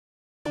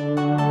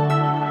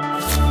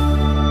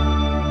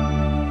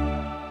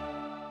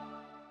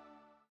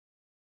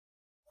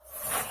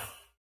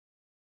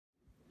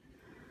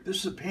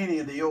This is a painting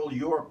of the old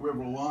York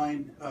River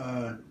line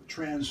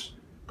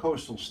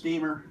trans-coastal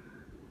steamer.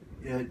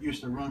 It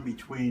used to run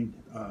between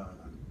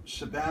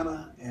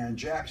Savannah and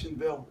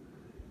Jacksonville.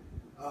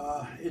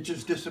 It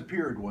just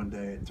disappeared one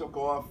day. It took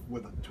off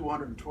with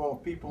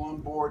 212 people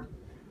on board,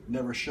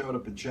 never showed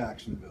up at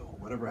Jacksonville.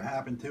 Whatever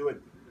happened to it,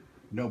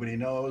 nobody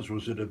knows.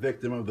 Was it a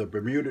victim of the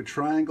Bermuda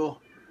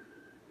Triangle?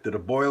 Did a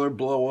boiler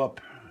blow up?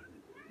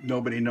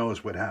 Nobody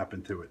knows what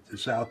happened to it.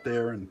 It's out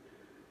there in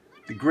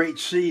the Great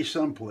Sea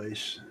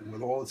someplace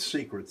with all its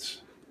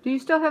secrets. Do you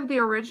still have the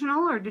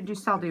original, or did you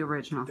sell the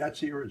original? That's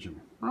the original.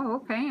 Oh,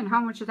 okay. And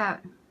how much is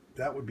that?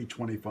 That would be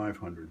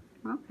 $2,500.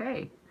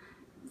 Okay.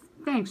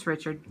 Thanks,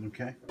 Richard.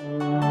 Okay.